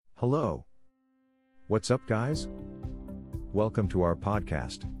Hello. What's up, guys? Welcome to our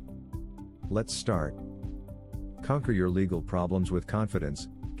podcast. Let's start. Conquer your legal problems with confidence.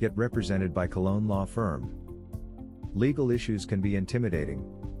 Get represented by Cologne Law Firm. Legal issues can be intimidating,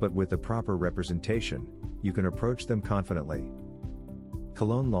 but with the proper representation, you can approach them confidently.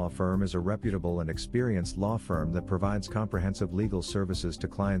 Cologne Law Firm is a reputable and experienced law firm that provides comprehensive legal services to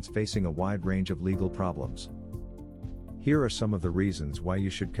clients facing a wide range of legal problems. Here are some of the reasons why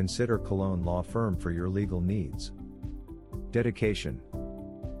you should consider Cologne Law Firm for your legal needs. Dedication.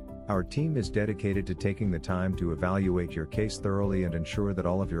 Our team is dedicated to taking the time to evaluate your case thoroughly and ensure that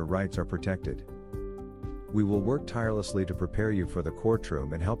all of your rights are protected. We will work tirelessly to prepare you for the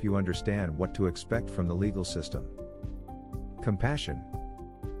courtroom and help you understand what to expect from the legal system. Compassion.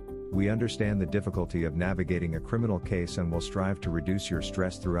 We understand the difficulty of navigating a criminal case and will strive to reduce your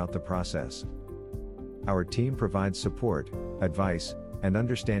stress throughout the process. Our team provides support, advice, and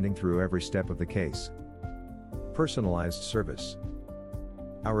understanding through every step of the case. Personalized service.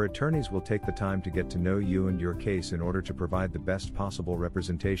 Our attorneys will take the time to get to know you and your case in order to provide the best possible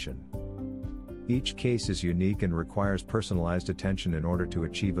representation. Each case is unique and requires personalized attention in order to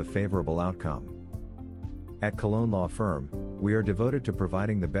achieve a favorable outcome. At Cologne Law Firm, we are devoted to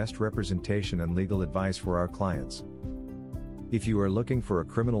providing the best representation and legal advice for our clients. If you are looking for a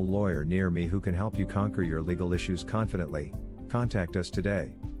criminal lawyer near me who can help you conquer your legal issues confidently, contact us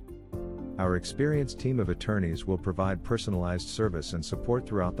today. Our experienced team of attorneys will provide personalized service and support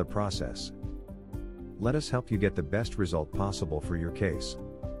throughout the process. Let us help you get the best result possible for your case.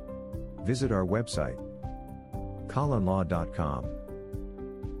 Visit our website, colonlaw.com.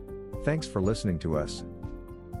 Thanks for listening to us.